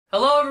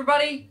Hello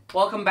everybody,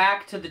 welcome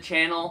back to the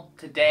channel.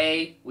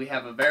 Today we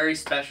have a very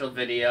special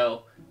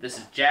video. This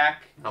is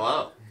Jack.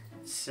 Hello.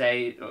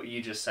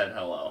 You just said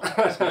hello.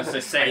 I was going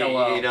to say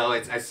hello. You know,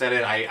 I said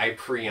it, I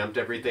preempt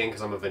everything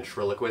because I'm a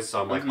ventriloquist,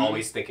 so I'm like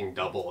always thinking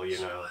double, you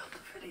know.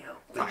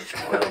 They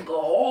spoiled the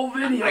whole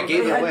video. I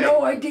gave it away. They had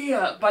no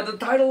idea by the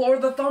title or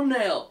the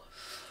thumbnail.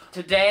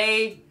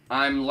 Today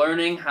I'm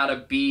learning how to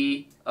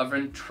be a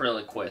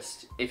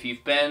ventriloquist. If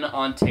you've been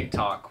on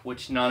TikTok,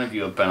 which none of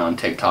you have been on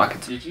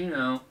TikTok, did you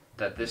know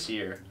that this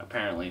year,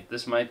 apparently,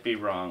 this might be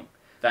wrong,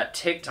 that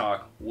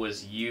TikTok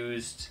was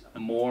used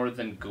more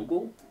than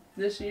Google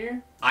this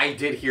year? I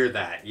did hear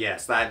that,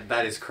 yes,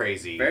 that is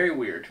crazy. Very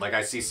weird. Like,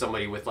 I see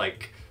somebody with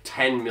like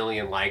 10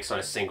 million likes on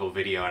a single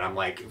video, and I'm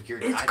like,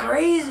 it's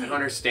crazy. I don't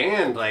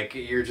understand, like,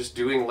 you're just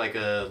doing like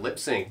a lip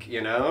sync, you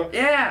know?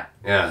 Yeah.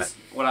 Yeah.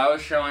 What I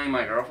was showing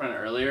my girlfriend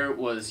earlier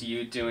was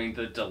you doing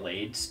the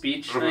delayed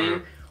speech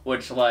thing,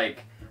 which,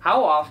 like,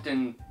 how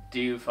often do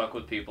you fuck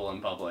with people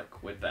in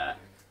public with that?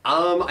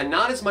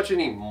 Not as much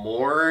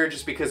anymore,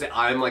 just because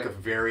I'm like a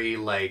very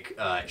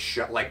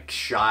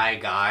shy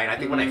guy, and I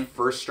think when I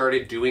first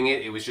started doing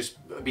it, it was just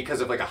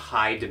because of like a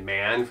high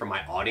demand from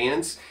my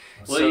audience.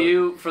 Will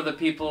you, for the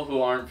people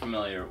who aren't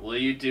familiar, will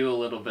you do a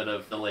little bit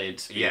of delayed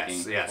speaking?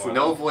 Yes,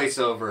 no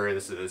voiceover.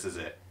 This is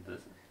it.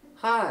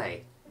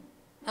 Hi,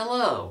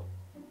 hello,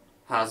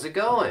 how's it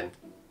going?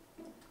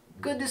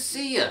 Good to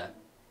see ya.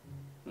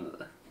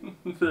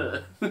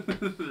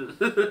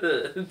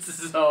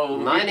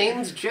 My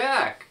name's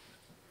Jack.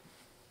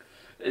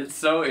 It's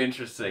so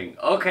interesting.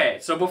 Okay,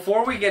 so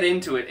before we get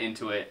into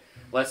it,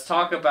 let's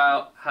talk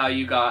about how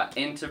you got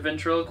into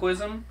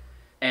ventriloquism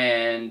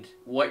and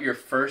what your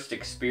first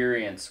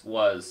experience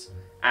was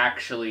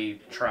actually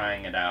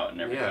trying it out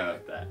and everything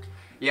like that.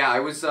 Yeah, I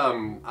was,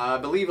 I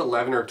believe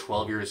 11 or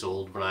 12 years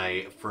old when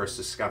I first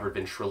discovered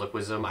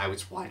ventriloquism. I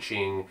was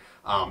watching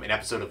an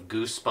episode of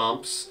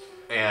Goosebumps,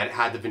 and it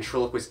had the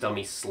ventriloquist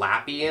dummy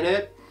Slappy in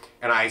it,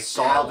 and I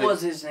saw that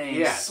was his name.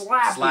 Yeah,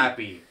 Slappy.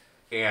 Slappy.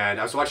 And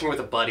I was watching it with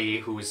a buddy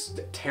who was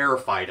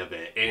terrified of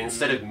it, and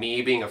instead of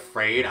me being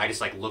afraid, I just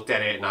like looked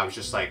at it and I was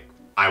just like,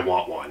 I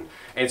want one.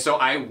 And so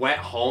I went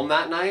home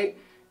that night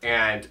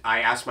and I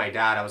asked my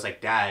dad, I was like,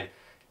 Dad,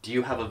 do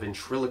you have a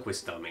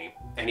ventriloquist dummy?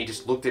 And he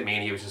just looked at me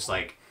and he was just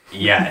like,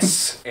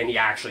 yes. And he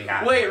actually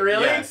had Wait, one.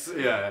 really? Yes,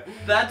 yeah.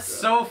 That's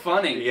so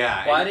funny.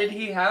 Yeah. Why did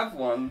he have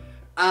one?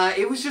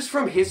 It was just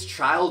from his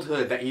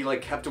childhood that he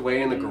like kept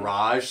away in the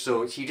garage,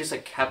 so he just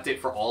like kept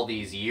it for all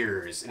these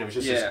years, and it was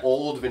just this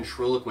old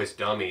ventriloquist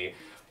dummy.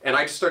 And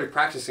I just started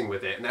practicing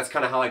with it, and that's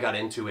kind of how I got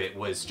into it,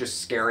 was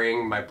just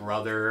scaring my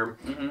brother,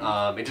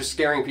 and just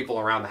scaring people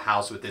around the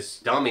house with this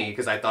dummy,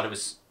 because I thought it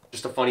was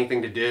just a funny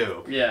thing to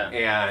do. Yeah.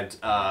 And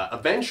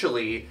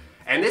eventually,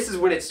 and this is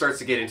when it starts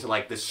to get into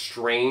like this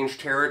strange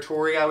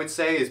territory, I would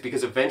say, is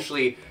because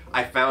eventually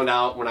I found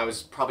out when I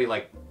was probably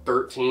like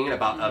 13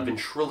 about a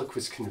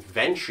ventriloquist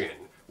convention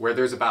where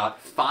there's about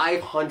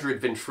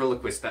 500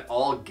 ventriloquists that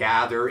all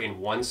gather in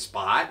one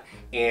spot.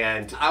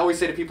 And I always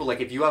say to people,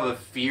 like, if you have a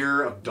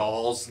fear of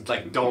dolls,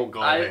 like, don't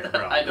go there,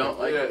 bro. I don't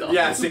like dolls.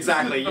 Yes,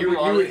 exactly. You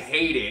would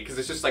hate it, because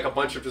it's just like a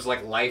bunch of just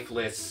like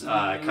lifeless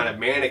kind of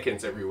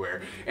mannequins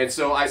everywhere. And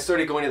so I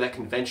started going to that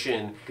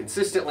convention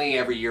consistently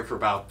every year for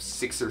about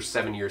 6 or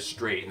 7 years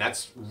straight. And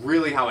that's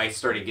really how I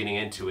started getting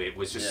into it,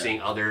 was just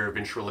seeing other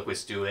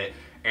ventriloquists do it.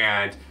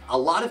 And a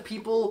lot of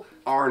people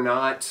are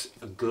not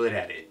good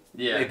at it.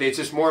 Yeah. It's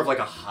just more of like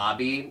a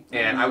hobby,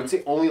 and I would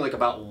say only like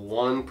about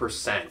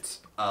 1%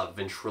 of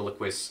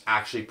ventriloquists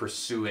actually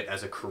pursue it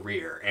as a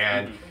career,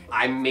 and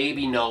I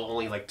maybe know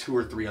only like 2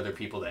 or 3 other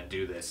people that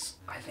do this.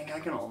 I think I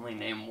can only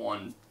name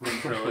one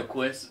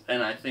ventriloquist,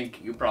 and I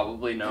think you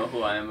probably know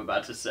who I am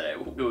about to say,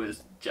 who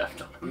is Jeff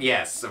Dunham.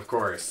 Yes, of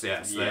course,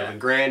 yes. Yeah. The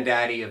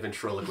granddaddy of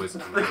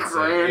ventriloquism. The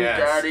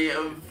granddaddy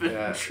of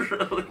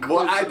ventriloquism.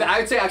 Well,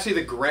 I'd say actually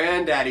the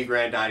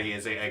granddaddy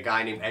is a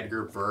guy named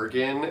Edgar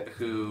Bergen,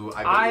 who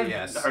I believe,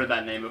 I've heard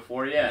that name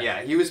before, yeah.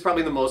 Yeah, he was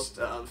probably the most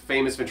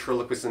famous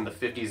ventriloquist in the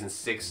 50s and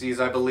 60s,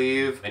 I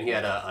believe, and he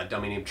had a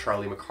dummy named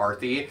Charlie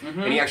McCarthy,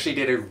 and he actually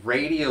did a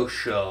radio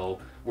show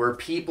where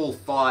people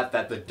thought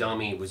that the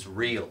dummy was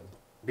real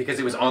because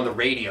it was on the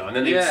radio, and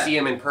then they'd see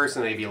him in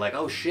person and they'd be like,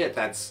 oh shit,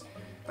 that's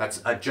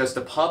just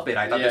a puppet.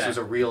 I thought this was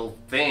a real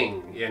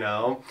thing, you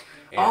know?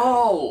 And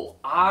oh,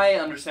 I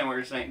understand what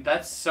you're saying.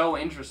 That's so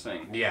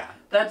interesting. yeah.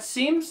 That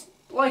seems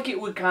like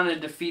it would kind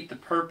of defeat the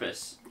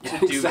purpose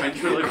to do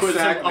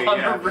ventriloquism on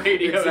a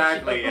radio show.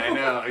 I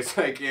know. It's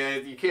like,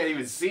 you can't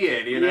even see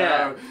it, you know?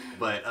 Yeah.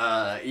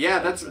 But, yeah,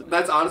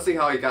 that's honestly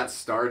how I got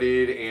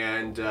started,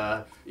 and,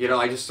 you know,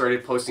 I just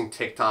started posting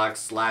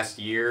TikToks last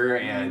year,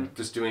 and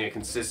just doing it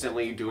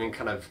consistently, doing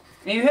kind of...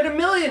 And you hit 1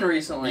 million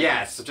recently.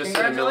 Yes, just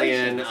hit 1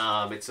 million.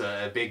 It's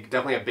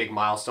definitely a big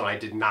milestone. I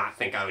did not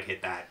think I would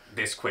hit that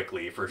this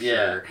quickly, for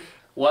sure.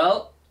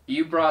 Well,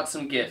 you brought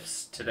some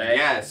gifts today.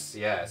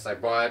 Yes, I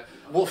brought...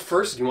 Well,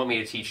 first, do you want me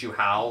to teach you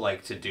how,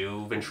 like, to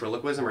do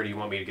ventriloquism, or do you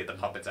want me to get the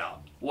puppets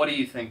out? What do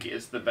you think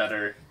is the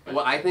better...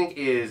 What I think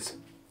is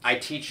I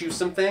teach you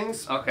some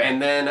things, okay,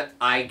 and then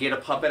I get a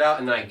puppet out,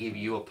 and then I give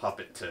you a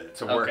puppet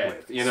to work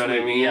with. You know what I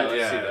mean? Yeah,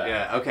 let's do that.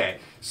 Yeah, okay.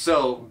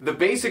 So the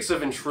basics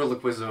of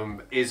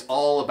ventriloquism is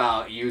all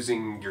about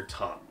using your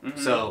tongue.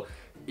 So,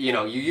 you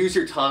know, you use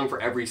your tongue for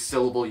every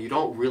syllable. You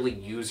don't really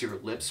use your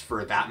lips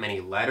for that many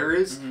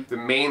letters. The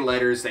main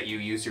letters that you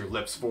use your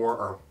lips for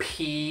are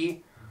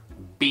P,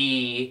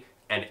 B,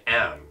 and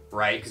M.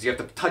 Right? Because you have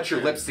to touch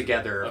your lips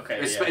together,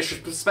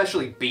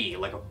 especially B,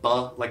 like a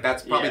B, like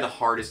that's probably the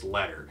hardest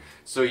letter.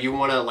 So you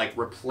want to like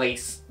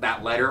replace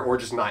that letter or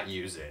just not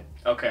use it.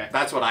 Okay.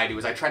 That's what I do,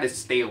 is I try to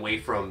stay away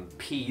from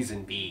P's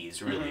and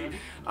B's, really.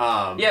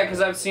 Yeah, because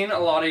I've seen a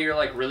lot of your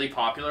like really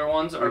popular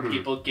ones are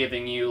people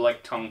giving you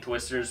like tongue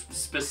twisters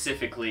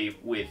specifically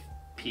with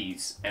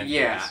P's and B's.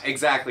 Yeah,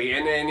 exactly.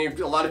 And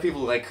a lot of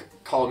people like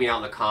call me out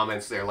in the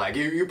comments. They're like,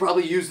 you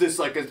probably use this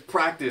like as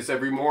practice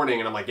every morning,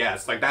 and I'm like,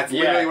 yes, like that's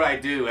literally what I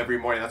do every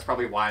morning. That's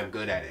probably why I'm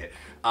good at it.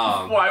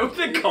 Why would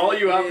they call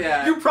you out?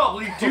 Yeah. You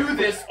probably do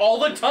this all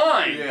the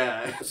time.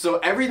 Yeah. So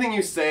everything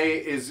you say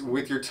is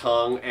with your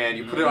tongue, and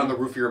you put it on the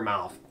roof of your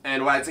mouth.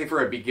 And what I'd say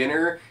for a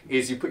beginner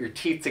is you put your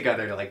teeth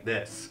together like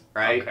this,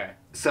 right? Okay.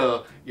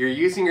 So you're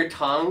using your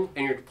tongue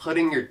and you're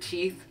putting your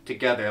teeth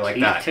together like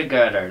that. Teeth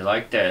together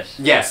like this.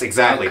 Yes,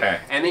 exactly. Okay.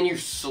 And then you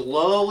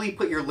slowly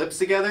put your lips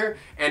together.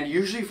 And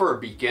usually for a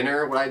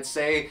beginner, what I'd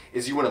say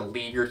is you want to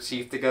lead your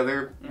teeth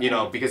together, you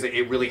know, because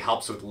it really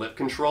helps with lip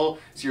control.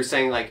 So you're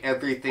saying like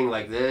everything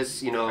like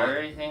this, you know.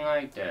 Everything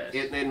like this.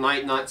 It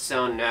might not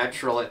sound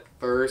natural at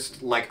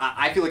first. Like,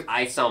 I feel like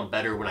I sound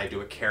better when I do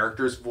a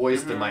character's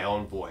voice than my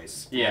own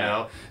voice. Yeah. You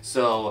know?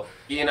 So,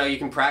 you know, you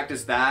can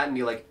practice that and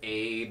be like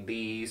A,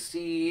 B,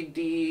 C,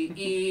 D,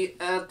 E,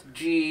 F,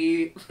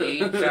 G,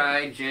 H,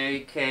 I,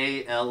 J,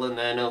 K, L, and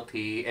then O,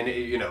 P. And,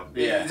 you know,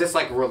 just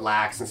like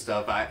relax and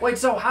stuff. Wait,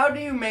 so how do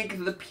you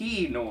make the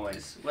P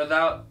noise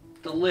without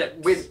the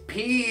lips? With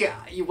P,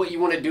 what you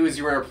want to do is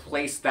you want to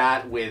replace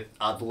that with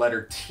the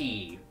letter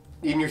T.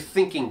 And you're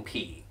thinking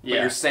P, but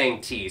you're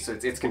saying T, so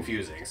it's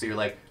confusing. So you're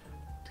like,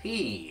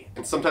 T.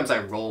 And sometimes I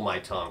roll my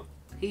tongue.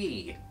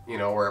 P. You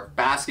know, or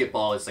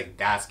basketball is like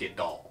basket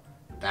doll.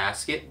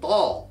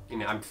 Basketball. You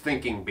know, I'm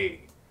thinking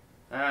B.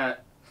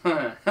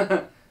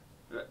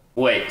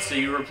 Wait, so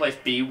you replace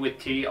B with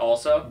T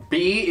also?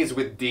 B is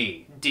with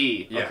D.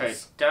 D. Yes. Okay.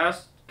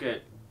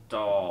 Basket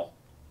doll.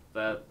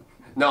 That.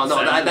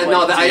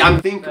 I'm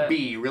think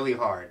B really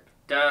hard.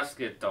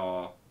 Basket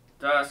doll.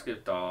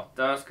 Basket doll.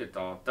 Basket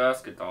doll.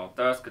 Basket doll.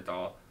 Basket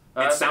doll.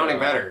 It's sounding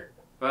better.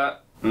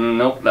 But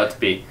nope, that's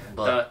B.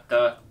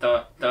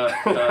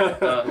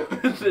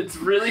 It's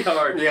really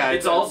hard. Yeah,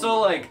 it's also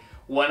like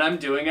when I'm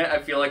doing it, I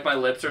feel like my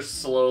lips are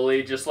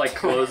slowly just like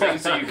closing,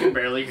 so you can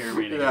barely hear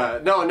me. Yeah,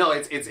 no,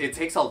 it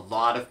takes a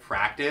lot of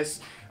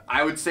practice.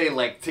 I would say,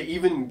 like, to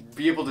even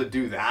be able to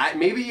do that,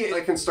 maybe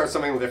I can start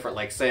something different,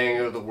 like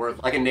saying the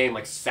word, like a name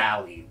like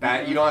Sally.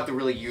 That you don't have to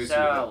really use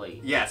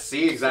Sally. Yes,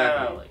 see,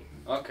 exactly. Sally.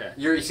 Okay.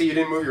 You see, you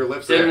didn't move your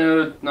lips there. Didn't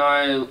move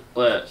my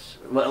lips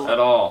at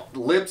all.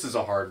 Lips is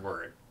a hard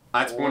word.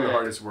 That's one of the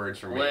hardest words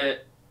for me.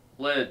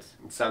 Lids.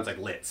 It sounds like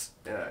lits.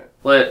 Yeah.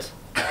 Lit.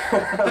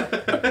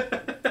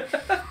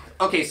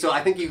 Okay, so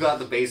I think you got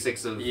the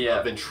basics of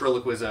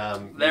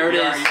ventriloquism. There it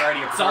is. You're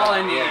already a pro. That's all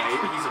I need.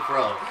 Yeah, he's a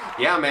pro.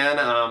 Yeah, man.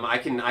 I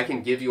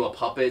can give you a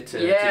puppet to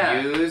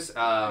use.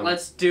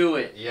 Let's do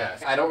it.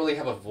 Yes. I don't really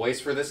have a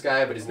voice for this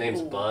guy, but his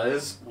name's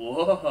Buzz.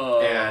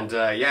 Whoa. And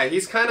yeah,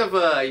 he's kind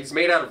of he's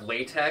made out of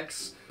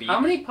latex. How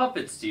many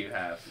puppets do you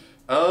have?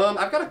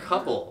 I've got a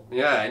couple.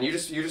 Yeah, and you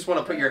just want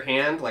to put your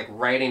hand like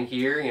right in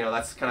here. You know,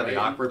 that's kind of the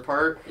awkward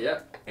part.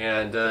 Yeah.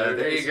 And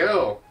there you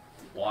go.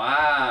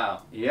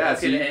 Wow. Yeah,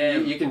 so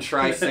you can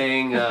try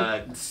saying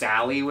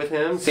Sally with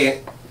him. Say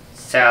it.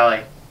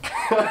 Sally.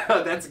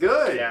 That's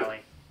good. Sally.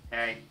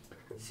 Hey.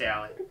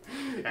 Sally.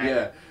 Hey.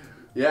 Yeah.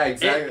 Yeah,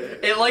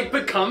 exactly. It like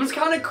becomes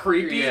kind of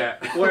creepy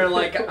where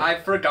like I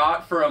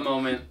forgot for a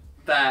moment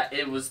that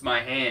it was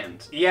my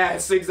hand.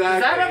 Yes,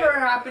 exactly. Does that ever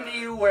happen to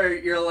you where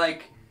you're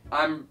like,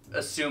 I'm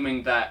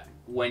assuming that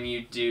when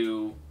you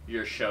do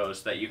your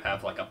shows that you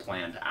have like a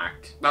planned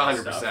act.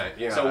 100%,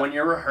 yeah. So when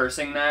you're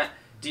rehearsing that,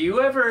 do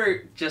you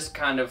ever just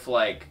kind of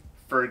like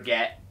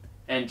forget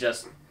and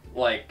just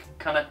like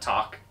kind of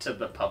talk to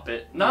the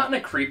puppet? Not in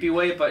a creepy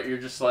way, but you're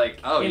just like,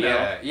 you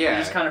know, you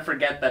just kind of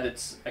forget that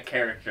it's a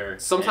character.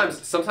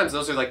 Sometimes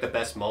those are like the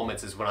best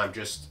moments is when I'm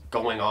just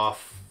going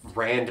off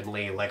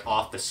randomly, like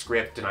off the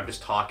script, and I'm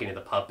just talking to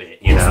the puppet,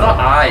 you know? It's the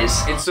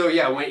eyes. And so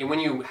yeah, when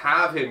you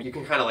have him, you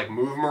can kind of like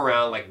move him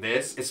around like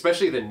this,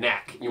 especially the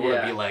neck. You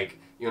want to be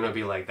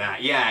like,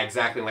 that. Yeah,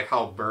 exactly. Like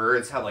how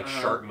birds have like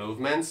sharp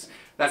movements.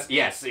 That's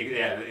that's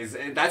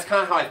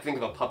kind of how I think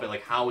of a puppet.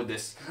 Like how would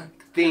this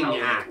thing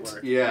act?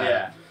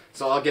 Yeah.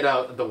 So I'll get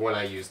out the one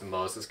I use the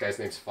most. This guy's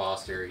name's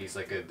Foster. He's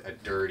like a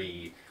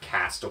dirty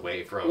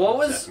castaway from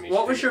Sesame Street.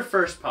 What was your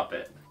first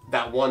puppet?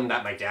 That one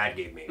that my dad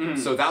gave me.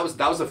 So that was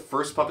the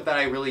first puppet that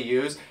I really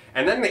used.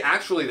 And then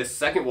the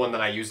second one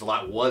that I used a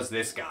lot was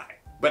this guy.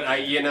 But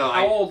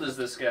how old is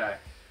this guy?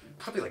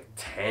 Probably like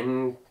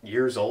 10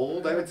 years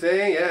old, I would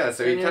say. Yeah,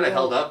 so he kind of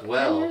held up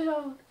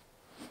well.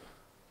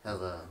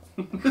 Hello.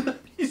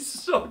 He's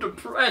so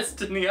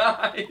depressed in the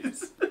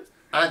eyes.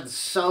 I'm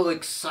so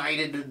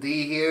excited to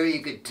be here,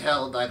 you could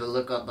tell by the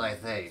look on my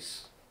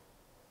face.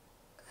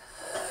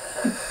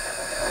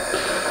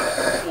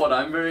 What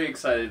I'm very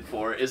excited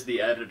for is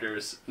the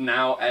editors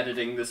now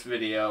editing this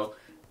video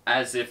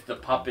as if the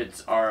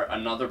puppets are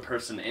another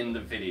person in the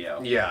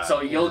video. Yeah.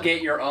 So you'll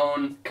get your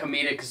own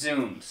comedic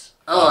zooms.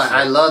 Oh,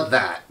 I love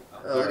that.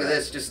 Oh, look at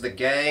this, just the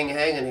gang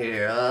hanging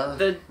here, huh?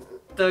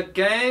 The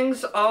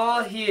gang's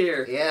all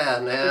here.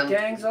 Yeah, man. The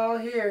gang's all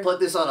here.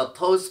 Put this on a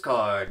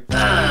postcard.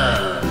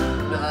 Ah,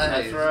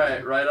 nice. That's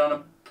right, right on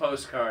a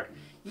postcard.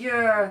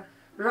 Yeah,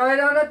 right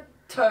on a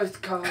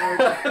toast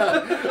card.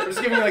 I'm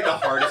just giving you like the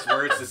hardest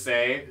words to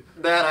say.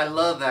 Man, I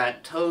love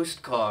that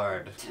toast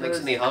card.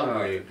 Makes me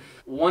hungry.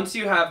 Once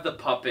you have the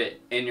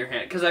puppet in your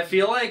hand, because I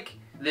feel like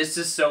this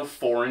is so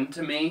foreign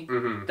to me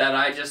that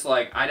I just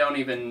I don't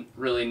even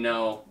really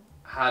know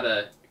how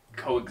to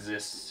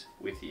coexist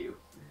with you.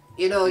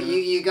 You know,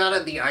 you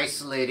gotta be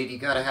isolated. You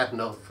gotta have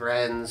no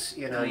friends.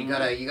 You know, you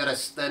gotta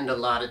spend a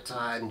lot of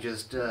time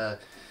just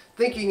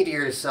thinking to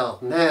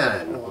yourself,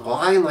 man,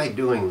 why am I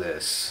doing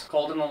this?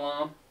 Called an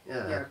alarm?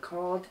 Yeah. Yeah,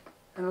 called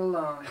an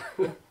alarm.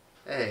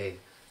 Hey,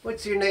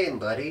 what's your name,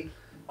 buddy?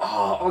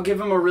 Oh, I'll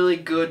give him a really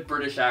good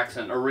British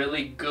accent. A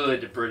really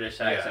good British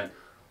accent.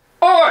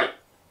 Oi!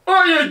 What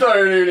are you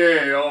doing in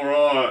here?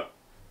 Alright.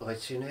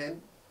 What's your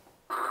name?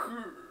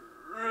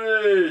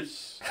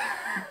 Chris.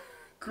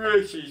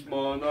 Chris is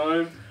my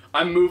name.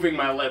 I'm moving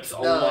my lips a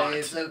lot. No,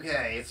 it's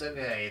okay. It's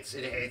okay. It's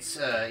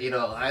you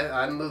know,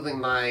 I'm moving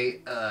my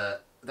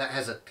that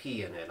has a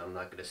P in it. I'm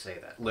not gonna say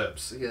that.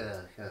 Lips.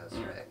 Yeah, that's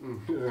right.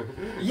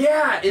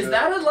 Yeah, is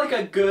that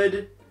a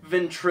good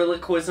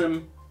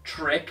ventriloquism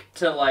trick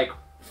to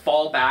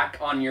fall back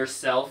on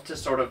yourself to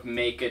sort of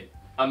make it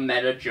a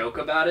meta joke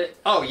about it?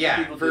 Oh yeah,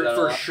 People do that a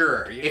for lot.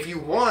 sure. If you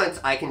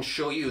want, I can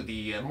show you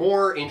the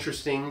more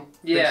interesting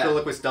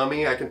ventriloquist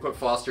dummy. I can put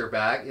Foster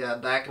back. Yeah,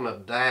 back in the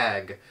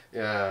bag.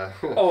 Yeah.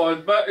 Oh,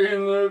 it's back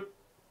in the...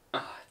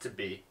 it's a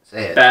B.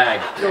 Say it.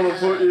 Bag. Gonna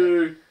put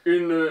you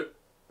in the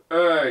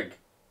egg.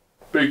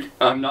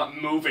 I'm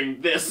not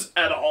moving this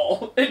at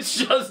all. It's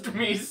just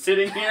me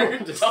sitting here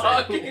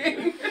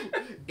talking.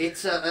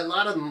 It's a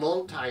lot of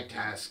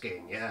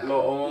multitasking. Yeah.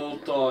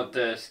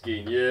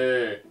 Multitasking,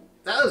 yeah.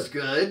 That was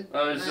good.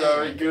 That was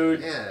very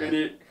good.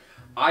 Yeah.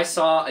 I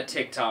saw a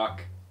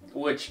TikTok,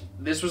 which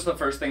this was the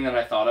first thing that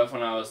I thought of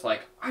when I was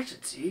like, I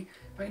should see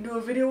if I can do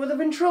a video with a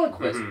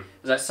ventriloquist.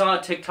 Because I saw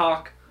a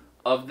TikTok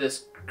of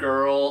this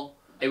girl.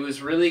 It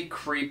was really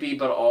creepy,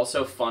 but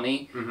also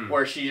funny,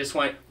 where she just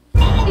went,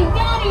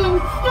 Daddy, I'm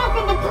stuck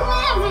in the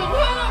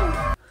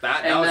closet!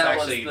 That was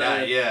actually,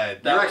 that you're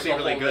was actually the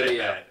really whole good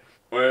video. at that.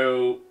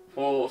 Well,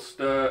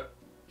 Foster,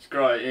 it's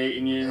great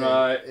eating you,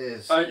 mate.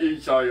 Ain't you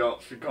so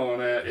much for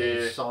coming out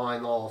here?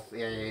 Sign off,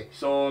 yeah.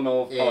 Sign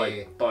off,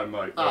 Yeah. bye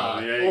mate.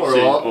 Alright.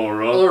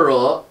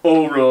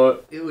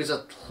 It was a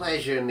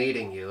pleasure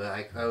meeting you.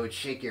 I would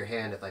shake your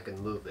hand if I could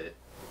move it.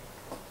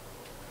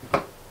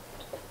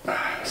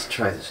 Let's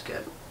try this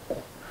again.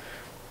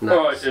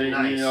 Nice,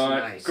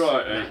 nice.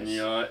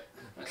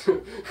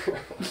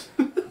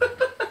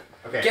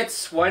 Okay. Gets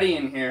sweaty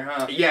in here,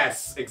 huh?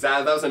 Yes,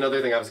 exactly. That was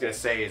another thing I was gonna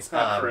say. Is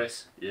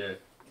Chris. Yeah.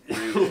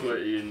 Real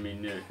sweaty in me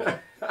now.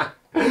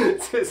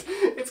 it's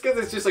because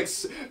it's just like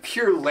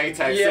pure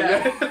latex.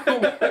 Yeah.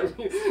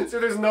 So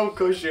there's no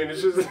cushion.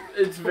 It's just.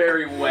 It's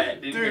very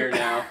wet in here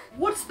now.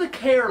 What's the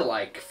care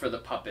like for the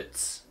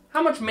puppets?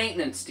 How much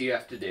maintenance do you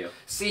have to do?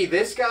 See,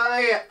 this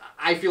guy,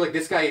 I feel like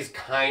this guy is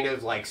kind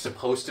of like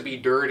supposed to be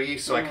dirty,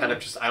 so I kind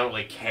of I don't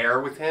really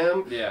care with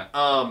him. Yeah.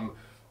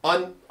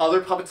 On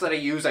other puppets that I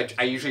use,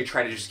 I usually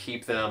try to just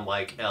keep them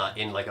like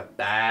in like a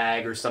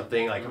bag or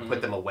something. Like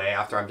put them away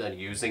after I'm done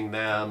using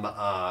them.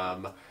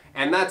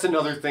 And that's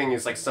another thing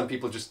is like some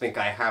people just think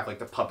I have like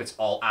the puppets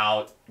all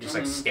out, just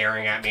like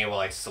staring at me while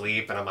I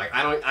sleep, and I'm like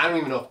I don't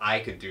even know if I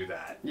could do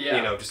that. Yeah.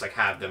 You know, just like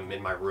have them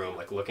in my room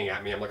like looking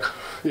at me. I'm like,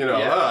 you know,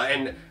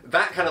 and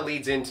that kind of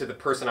leads into the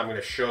person I'm going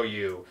to show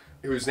you,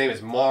 whose name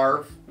is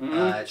Marv,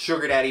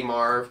 Sugar Daddy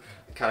Marv.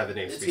 Kind of the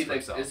name speaks for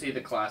itself. Is he the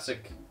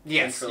classic?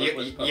 Yes,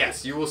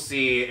 yes, you will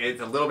see.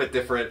 It's a little bit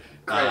different.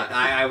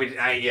 I'm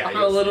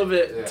a little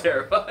bit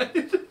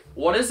terrified.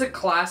 What does a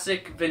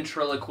classic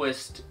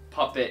ventriloquist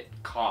puppet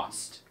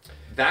cost?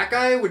 That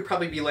guy would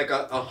probably be like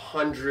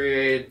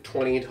 $120 to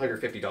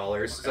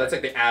 $150. So that's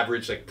like the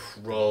average like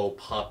pro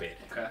puppet.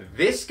 Okay.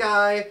 This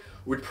guy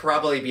would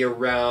probably be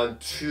around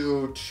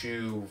 $2,000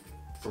 to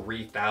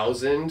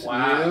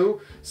 $3,000 new.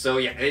 So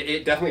yeah,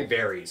 it definitely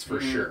varies for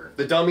sure.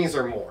 The dummies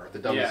are more.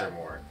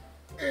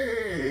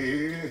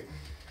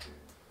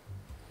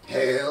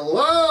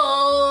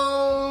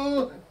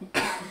 Hello!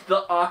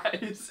 The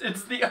eyes.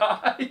 It's the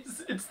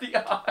eyes. It's the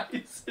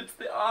eyes. It's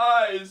the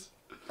eyes.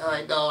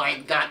 I know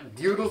I got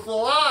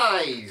beautiful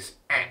eyes.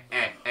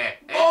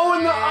 Oh,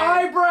 and the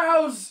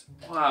eyebrows!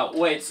 Wow,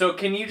 wait, so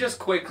can you just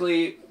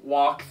quickly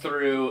walk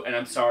through, and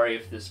I'm sorry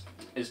if this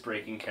is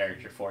breaking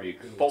character for you,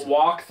 but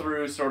walk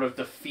through sort of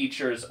the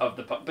features of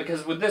the puppet,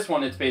 because with this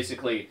one it's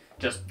basically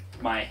just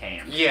my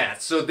hand. Yeah,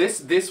 so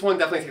this one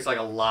definitely takes like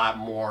a lot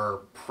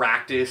more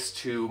practice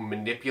to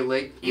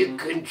manipulate. You're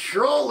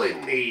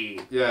controlling me.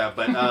 Yeah,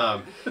 but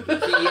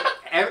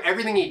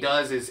everything he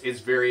does is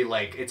very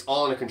like, it's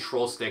all in a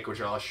control stick,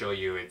 which I'll show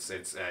you. It's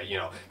you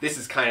know, this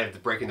is kind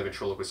of breaking the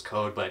ventriloquist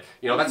code, but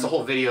you know, that's the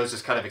whole video, is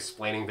just kind of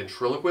explaining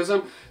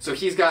ventriloquism. So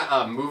he's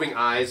got moving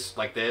eyes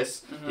like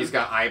this. He's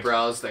got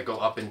eyebrows that go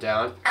up and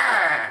down,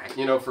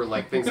 you know, for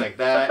like things like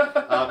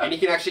that. And he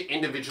can actually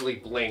individually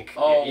blink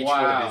each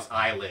one of his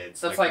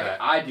eyelids. That's like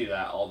that. I do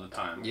that all the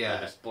time. Yeah.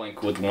 I just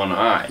blink with one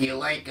eye. You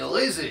like a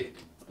lizard.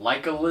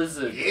 Like a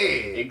lizard. Yeah.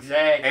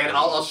 Exactly. And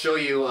I'll show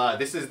you,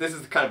 this is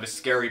kind of a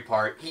scary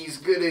part. He's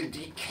gonna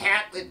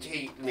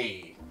decapitate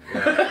me.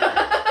 Look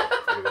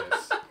at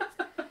this.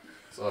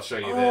 So I'll show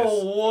you this.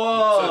 Oh,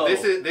 whoa.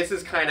 So this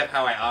is kind of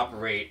how I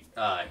operate him.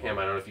 I don't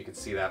know if you can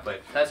see that,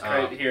 but that's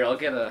great. Here, I'll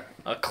get a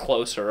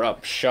closer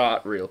up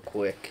shot real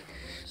quick.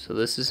 So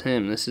this is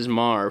him. This is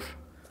Marv.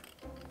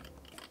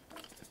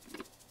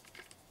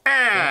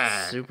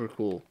 That's super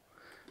cool.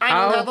 I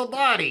don't have a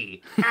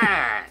body.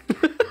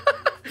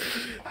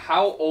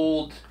 How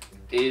old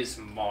is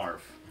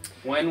Marv?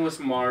 When was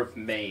Marv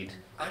made?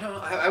 I don't know.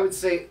 I would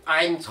say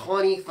I'm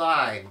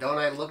 25. Don't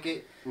I look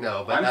it?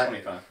 no, but I'm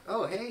 25.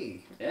 Oh,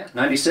 hey. Yeah,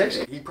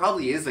 96. he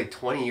probably is like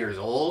 20 years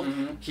old.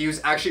 He was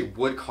actually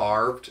wood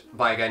carved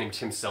by a guy named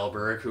Tim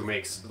Selberg, who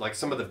makes like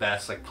some of the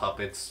best like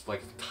puppets,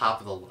 like top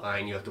of the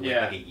line. You have to wait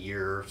like a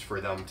year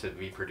for them to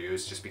be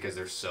produced, just because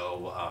they're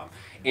so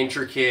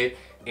intricate.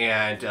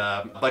 And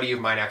a buddy of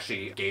mine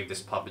actually gave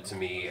this puppet to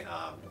me,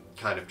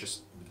 kind of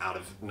just out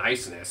of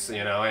niceness,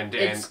 you know. And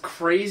It's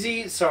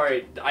crazy.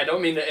 Sorry, I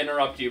don't mean to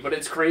interrupt you, but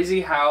it's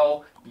crazy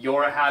how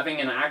you're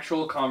having an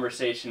actual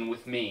conversation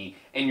with me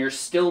and you're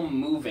still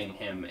moving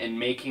him and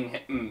making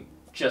him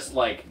just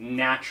like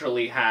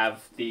naturally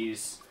have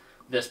this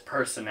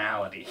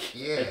personality.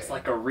 Yeah. It's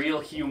like a real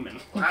human.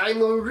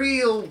 I'm a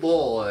real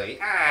boy.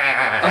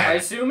 I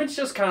assume it's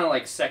just kind of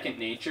like second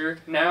nature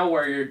now,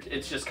 where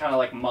it's just kind of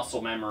like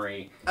muscle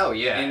memory. oh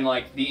yeah, In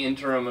like the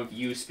interim of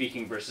you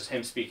speaking versus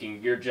him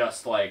speaking, you're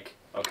just like,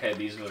 okay,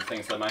 these are the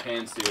things that my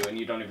hands do, and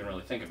you don't even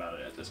really think about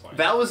it at this point.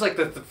 that was like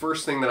the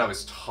first thing that I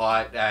was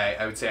taught,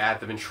 I would say, at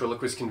the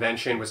ventriloquist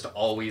convention, was to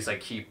always like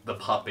keep the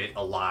puppet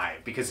alive,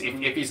 because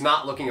if he's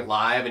not looking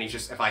alive and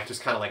if I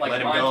just kind of like let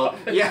him go,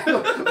 puppet. yeah,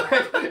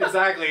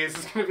 exactly, it's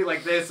just gonna be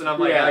like this, and I'm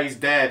like, Yeah. oh, he's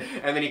dead,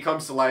 and then he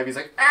comes to life, he's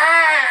like,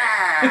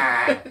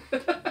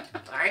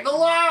 I'm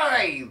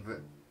alive.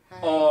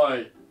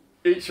 Oh,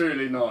 it's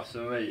really nice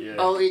to meet you.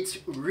 Oh, it's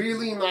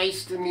really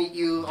nice to meet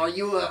you. Are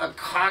you a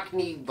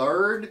Cockney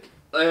bird?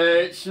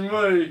 It's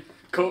me,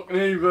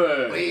 Cockney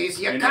Bird. Where's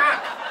your You know-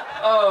 cock?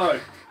 Oh.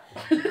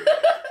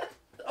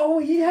 Oh,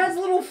 he has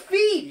little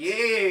feet.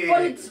 yeah,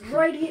 But it's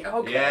right here.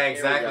 Okay. yeah, here we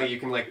exactly, go. you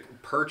can like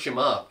perch him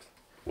up.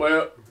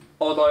 Well,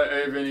 I don't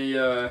have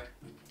any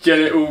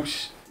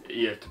genitals.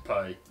 You have to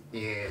pay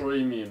Yeah.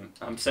 premium.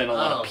 I'm saying a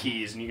lot Oh. of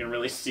P's, and you can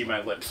really see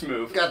my lips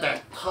move. Got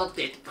that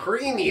puppet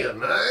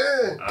premium,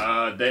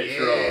 huh? That's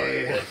Yeah.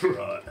 right. That's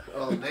right.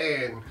 Oh,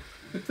 man.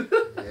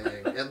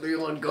 Yeah,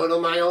 everyone go to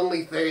my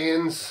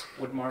OnlyFans.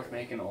 Would Mark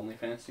make an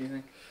OnlyFans, do you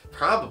think?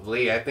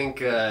 Probably. I think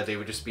they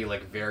would just be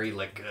like very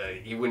like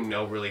you wouldn't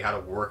know really how to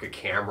work a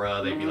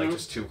camera. They'd be like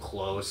just too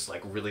close,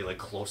 like really like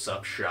close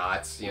up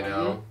shots, you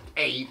know.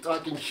 Hey, you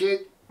talking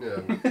shit?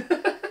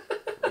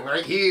 I'm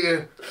right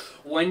here.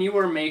 When you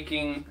were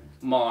making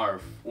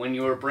Marv, when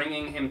you were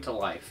bringing him to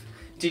life,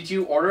 did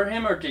you order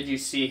him or did you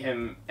see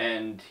him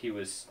and he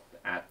was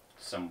at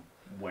somewhere?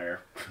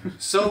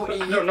 So I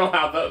don't know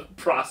how the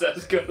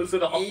process goes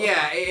at all.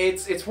 yeah,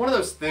 it's one of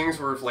those things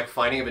where like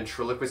finding a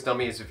ventriloquist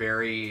dummy is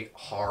very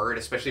hard,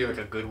 especially like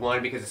a good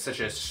one, because it's such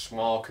a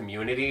small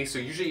community. So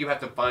usually you have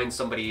to find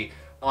somebody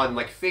on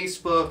like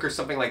Facebook or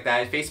something like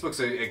that. Facebook's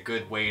a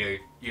good way to,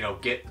 you know,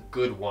 get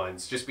good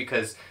ones, just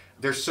because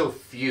there's so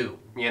few,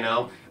 you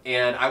know.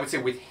 And I would say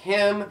with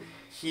him,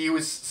 he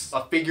was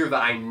a figure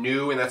that I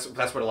knew, and that's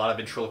what a lot of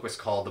ventriloquists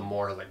call the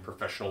more like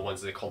professional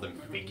ones. They call them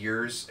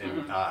figures,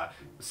 and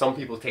some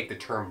people take the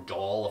term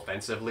doll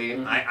offensively.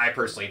 I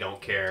personally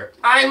don't care.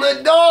 I'm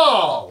a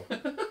doll.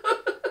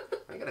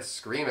 I gotta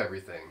scream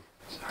everything.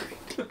 Sorry.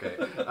 Okay.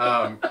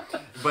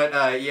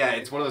 But yeah,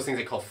 it's one of those things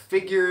they call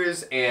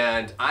figures,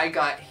 and I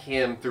got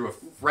him through a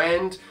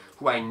friend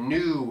who I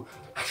knew.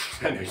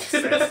 I know you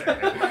said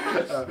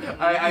that.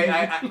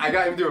 I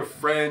got him through a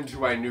friend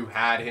who I knew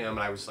had him, and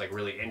I was like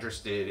really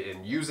interested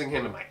in using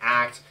him in my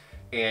act.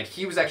 And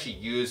he was actually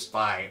used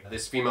by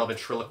this female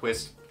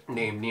ventriloquist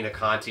named Nina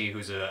Conti,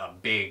 who's a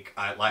big,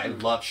 I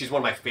love, she's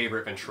one of my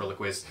favorite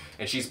ventriloquists,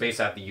 and she's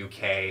based out of the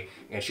UK,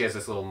 and she has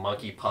this little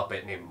monkey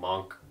puppet named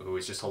Monk, who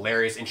is just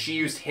hilarious, and she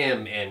used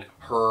him in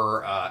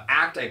her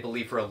act, I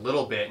believe, for a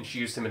little bit, and she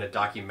used him in a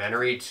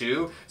documentary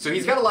too, so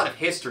he's got a lot of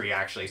history,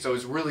 actually, so it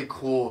was really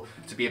cool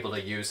to be able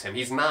to use him.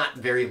 He's not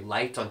very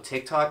liked on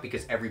TikTok,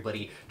 because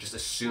everybody just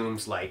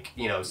assumes, like,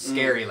 you know,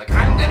 scary, like,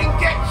 I'm gonna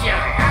get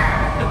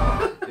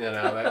you! You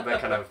know, that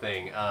kind of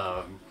thing.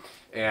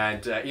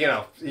 And, you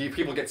know,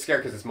 people get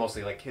scared because it's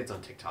mostly, like, kids on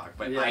TikTok.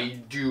 But Yeah. I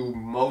do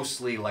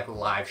mostly, like,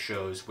 live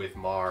shows with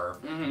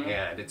Marv.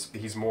 And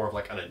he's more of,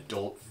 like, an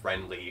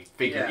adult-friendly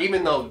figure. Yeah.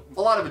 Even though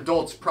a lot of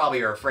adults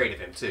probably are afraid of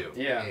him, too.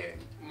 Yeah.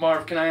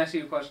 Marv, can I ask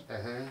you a question?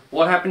 Uh-huh.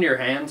 What happened to your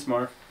hands,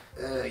 Marv?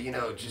 You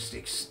know, just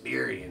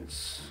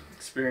experience.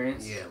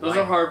 Experience? Yeah, Those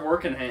are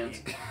hard-working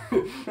hands.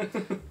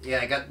 Yeah,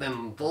 I got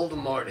them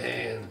Voldemort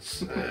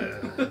hands.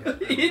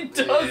 He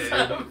does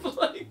have,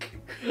 like,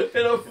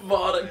 an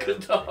Avada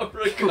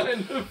Kedavra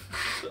kind of...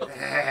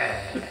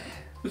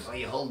 Why are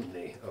you holding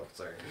me? Oh,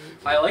 sorry.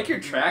 I like your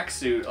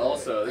tracksuit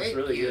also. It's Thank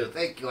really you, good.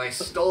 thank you. I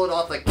stole it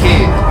off a kid.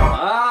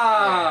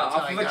 Ah, Yeah, that's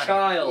how off I of a got it.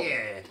 child.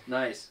 Yeah.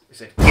 Nice. I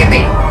said, "Give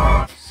me!"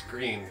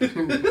 Screamed.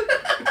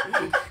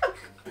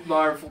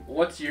 Marv,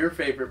 what's your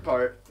favorite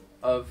part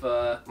of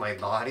My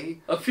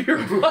body? of your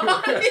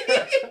body?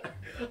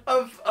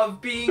 of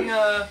being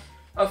a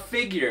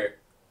figure?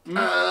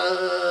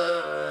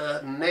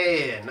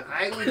 Man,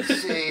 I would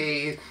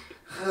say,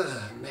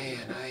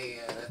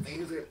 the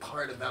favorite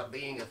part about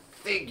being a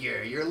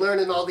figure. You're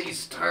learning all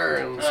these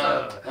terms.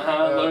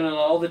 Learning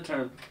all the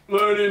terms.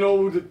 Learning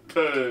all the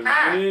terms.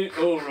 Alright.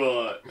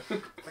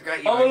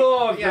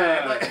 All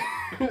Yeah,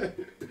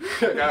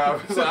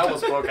 so I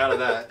almost broke out of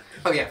that.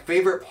 Oh yeah,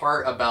 favorite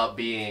part about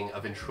being a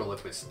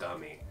ventriloquist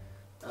dummy.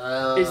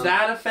 Is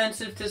that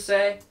offensive to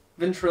say?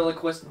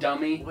 Ventriloquist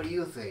dummy? What do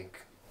you think?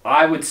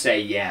 I would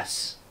say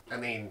yes. I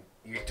mean,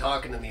 you're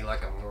talking to me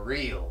like I'm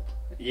real.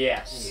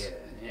 Yes. Yeah.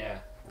 Yeah.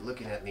 You're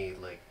looking at me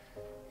like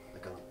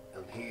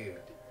I'm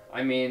here.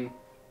 I mean,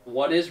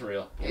 what is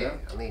real? You Yeah, know?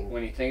 I mean,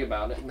 When you think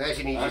about it.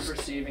 imagine he I'm just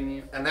perceiving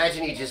you.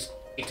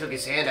 he took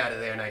his hand out of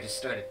there and I just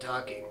started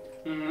talking.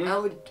 Mm-hmm.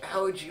 How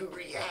would you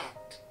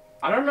react?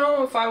 I don't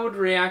know if I would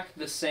react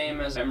the same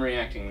as I'm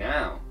reacting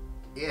now.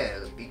 Yeah,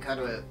 it would be kind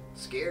of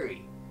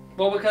scary.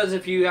 Well, because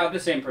if you have the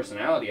same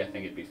personality, I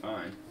think it'd be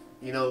fine.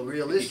 You know,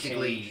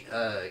 realistically,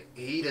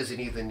 he doesn't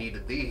even need to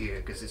be here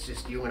because it's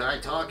just you and I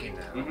talking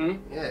now.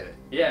 Mm-hmm. Yeah.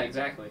 Yeah,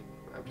 exactly.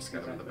 I'm just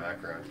kind of in the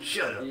background.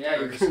 Shut up. Yeah,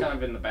 you're just kind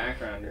of in the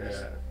background.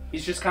 Yeah.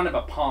 He's just kind of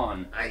a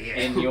pawn Yeah.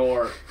 in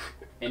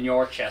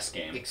your chess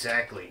game.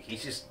 Exactly.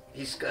 He's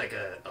like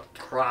a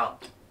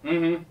prop.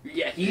 Mm-hmm.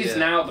 Yeah, he's Yeah.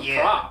 now the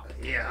prop.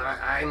 Yeah,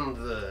 I'm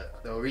the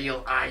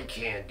real eye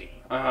candy.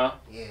 Uh-huh.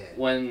 Yeah.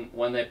 When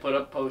they put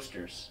up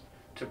posters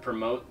to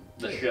promote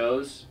the Yeah.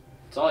 shows,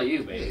 it's all you,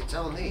 Hey, baby. it's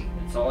all me.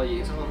 It's all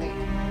you. It's all me.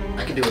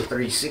 I can do a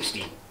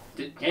 360.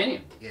 Can you?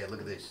 Yeah, look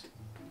at this.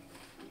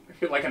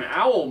 You're like an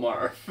owl,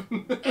 Marv.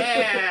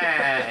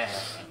 Yeah.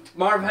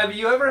 Marv, have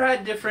you ever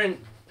had different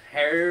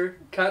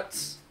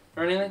haircuts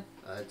or anything?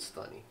 It's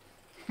funny.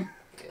 Yeah,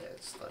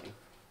 it's funny.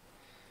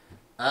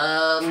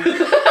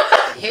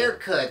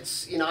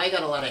 Haircuts. You know, I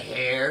got a lot of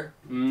hair.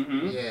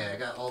 Mm-hmm. Yeah, I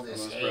got all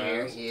this Those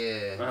hair. brows.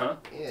 Yeah. Uh-huh.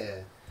 Yeah.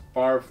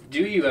 Marv,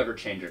 do you ever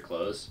change your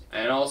clothes?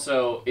 And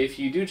also, if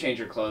you do change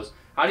your clothes,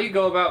 how do you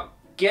go about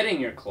getting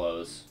your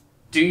clothes?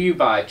 Do you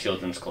buy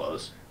children's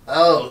clothes?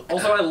 Oh.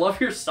 Also, I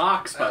love your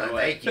socks, by the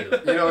way. Thank you.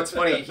 You know, it's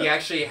funny. He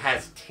actually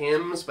has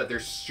Timbs, but they're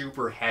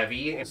super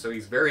heavy, and so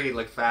he's very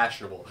like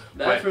fashionable.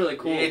 That's But really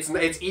cool. It's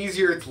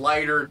easier, it's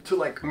lighter to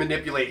like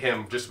manipulate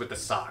him just with the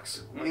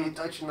socks. What are you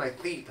touching my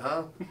feet,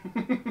 huh?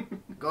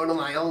 Go to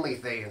my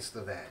OnlyFans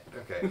for that.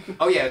 Okay.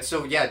 Oh yeah.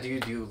 So yeah, do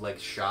you do like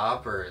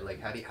shop or like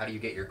how do you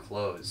get your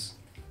clothes?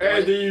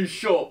 How do you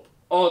shop?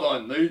 I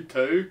don't need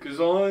to, because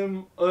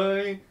I'm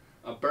a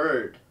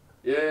bird.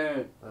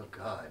 Yeah. Oh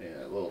God.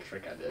 Yeah, a little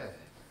trick I did.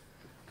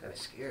 Kind of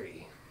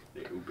scary.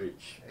 Little bit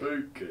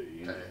spooky,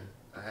 you know.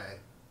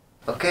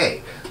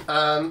 Okay.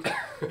 I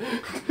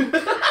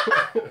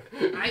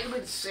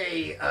would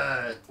say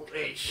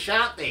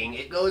shopping.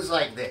 It goes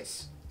like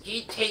this.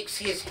 He takes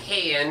his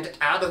hand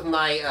out of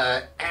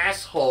my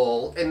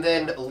asshole and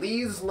then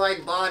leaves my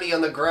body on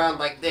the ground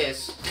like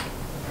this.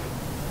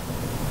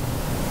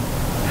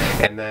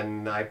 And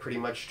then I pretty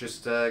much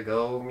just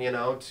go, you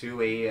know,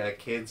 to a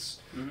kid's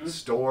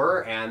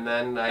store, and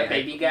then A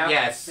Baby Gap?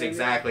 Yes, Maybe?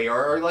 exactly,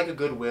 or like a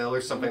Goodwill or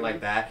something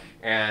like that.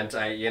 And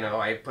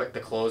I put the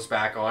clothes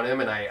back on him,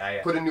 and I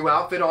put a new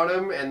outfit on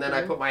him, and then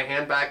I put my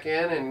hand back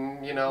in,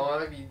 and you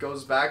know, he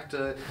goes back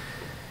to.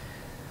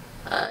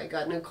 I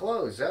got new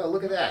clothes. Oh,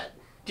 look at that.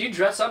 Do you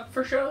dress up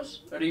for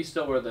shows, or do you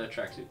still wear the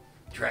tracksuit?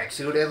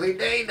 Tracksuit every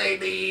day,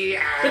 baby.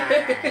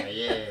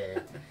 Yeah.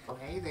 Oh,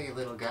 hey there,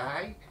 little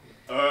guy.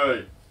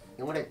 Hey.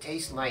 You want to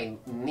taste my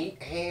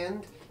neat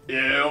hand?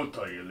 Yeah, I'll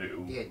tell you a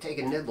little. Yeah, take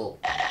a nibble.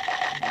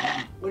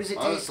 What does it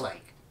taste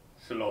like?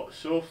 It's a lot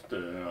softer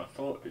than I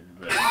thought it'd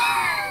be.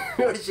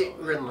 What does it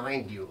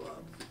remind you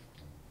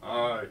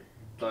of?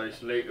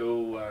 Those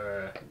little, what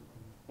are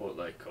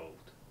they called?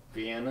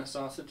 Vienna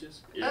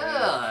sausages? Yeah,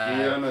 Ah.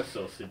 Vienna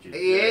sausages.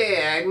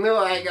 Yeah, I know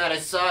I got a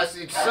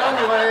sausage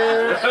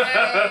somewhere.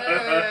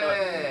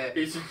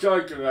 It's a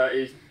joke about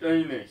his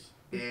penis.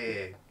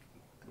 Yeah.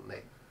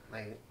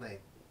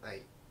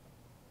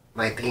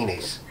 My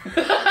penis.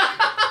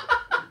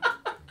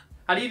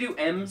 How do you do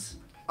M's? Is it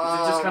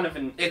just kind of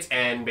an... It's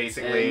N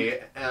basically.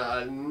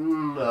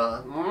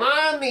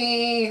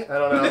 Mommy! I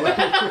don't know.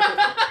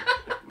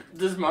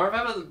 Does Marv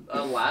have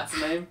a last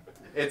name?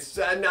 It's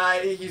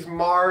he's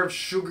Marv,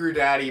 Sugar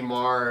Daddy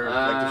Marv,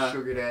 like the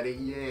Sugar Daddy.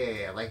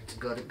 Yeah, I like to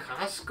go to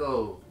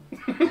Costco.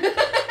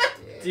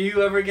 Do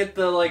you ever get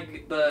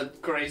the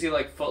crazy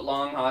foot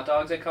long hot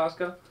dogs at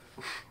Costco?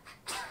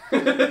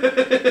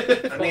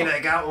 I mean, I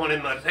got one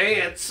in my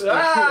pants.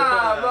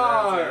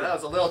 Marv! That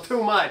was a little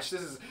too much.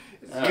 This is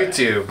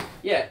YouTube.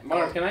 Yeah,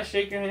 Marv, can I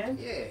shake your hand?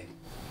 Yeah.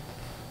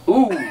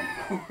 Ooh.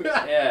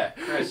 Yeah,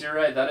 Chris, you're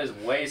right. That is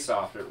way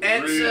softer.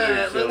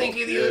 It's, let me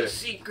give you a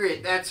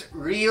secret. That's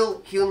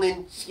real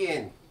human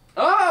skin.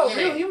 Oh,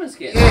 Yeah. real human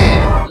skin.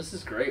 Yeah. This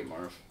is great,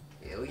 Marv.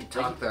 Yeah, we can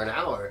talk for an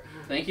hour.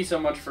 Thank you so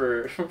much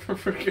for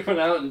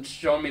coming out and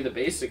showing me the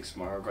basics,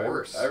 Marv. Of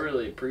course. I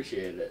really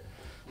appreciated it.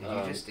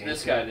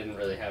 This guy didn't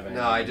really have any.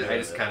 No, I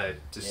just kind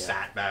of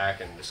sat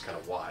back and just kind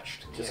of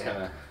watched. Just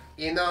kind of.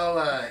 You know,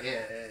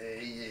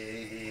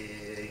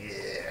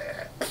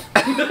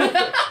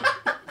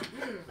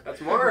 That's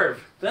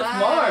Marv. That's Bye.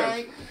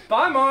 Marv.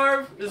 Bye,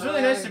 Marv. It was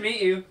really Bye. nice to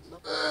meet you,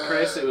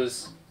 Chris. It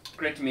was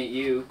great to meet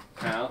you,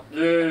 pal.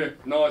 Yeah,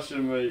 nice to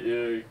meet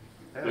you.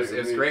 It was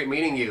great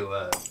meeting you.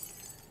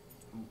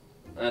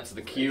 That's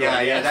the cue. Yeah,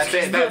 I yeah,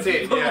 guess. that's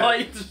it. Yeah,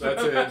 Lights.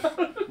 that's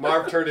it.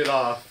 Marv turned it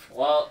off.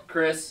 Well,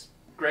 Chris,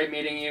 great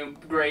meeting you.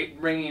 Great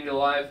bringing you to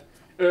life.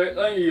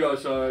 Thank you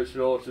guys so much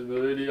for watching the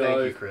video.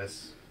 Thank you,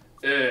 Chris.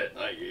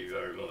 Thank you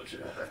very much.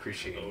 I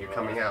appreciate you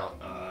coming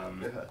out.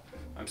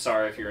 I'm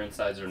sorry if your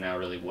insides are now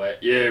really wet.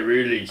 Yeah,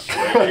 really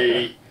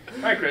sweaty.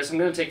 All right, Chris, I'm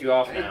gonna take you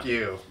off now. Thank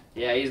you.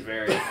 Yeah, it's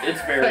very I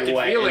can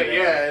wet. feel in it,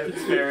 there. yeah.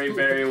 It's very,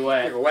 very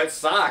wet. Like a wet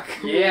sock.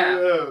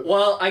 Yeah.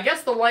 Well, I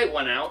guess the light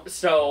went out,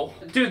 so...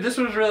 Dude, this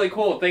was really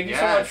cool. Thank you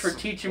so much for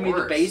teaching me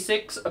the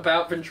basics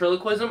about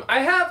ventriloquism. I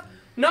have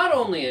not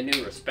only a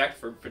new respect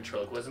for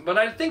ventriloquism, but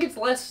I think it's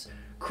less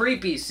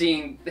creepy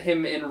seeing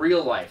him in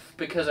real life,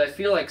 because I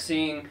feel like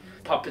seeing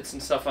puppets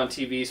and stuff on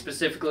TV,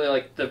 specifically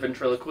like the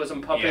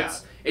ventriloquism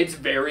puppets, it's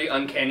very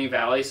uncanny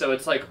valley, so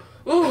it's like,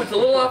 ooh, it's a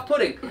little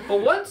off-putting.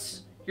 But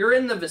once you're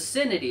in the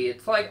vicinity,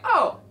 it's like,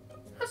 oh,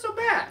 not so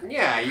bad.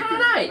 Yeah, you can.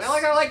 Nice.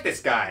 I like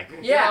this guy. Yeah,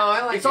 You know,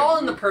 I like it's him. all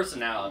in the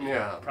personality.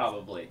 Yeah.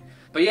 Probably.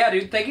 But yeah,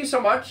 dude, thank you so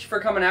much for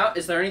coming out.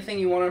 Is there anything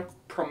you want to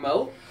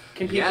promote?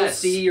 Can people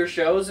see your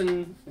shows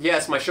and?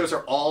 Yes, my shows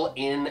are all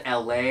in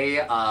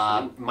LA.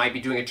 Might be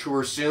doing a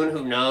tour soon.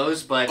 Who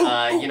knows? But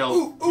you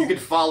can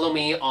follow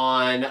me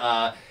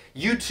on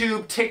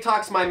YouTube.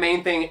 TikTok's my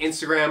main thing.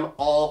 Instagram,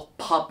 all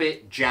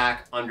Puppet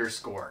Jack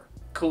 _.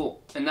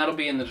 Cool, and that'll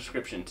be in the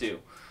description too.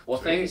 Well,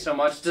 thank you so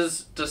much.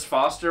 Does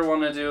Foster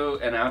want to do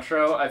an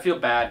outro? I feel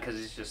bad because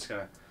he's just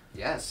gonna.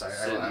 Yes,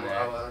 sit in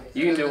there.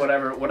 You can do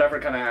whatever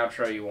kind of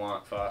outro you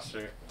want,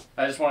 Foster.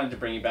 I just wanted to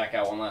bring you back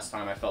out one last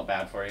time. I felt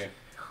bad for you.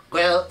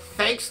 Well,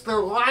 thanks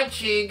for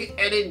watching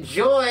and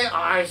enjoy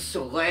our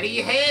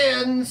sweaty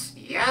hands.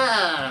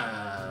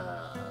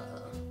 Yeah.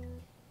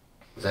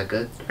 Was that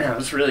good? Yeah, it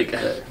was really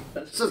good.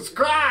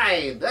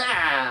 Subscribe.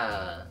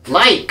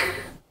 Like.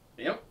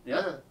 Yep.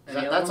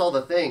 That's all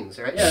the things,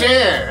 right? Yeah.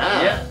 Share.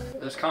 Yeah.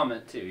 There's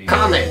comment too. You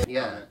Comment.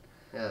 Yeah. comment.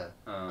 Yeah.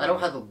 I don't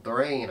have a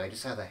brain. I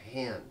just have a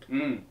hand.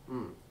 Mm.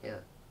 Yeah.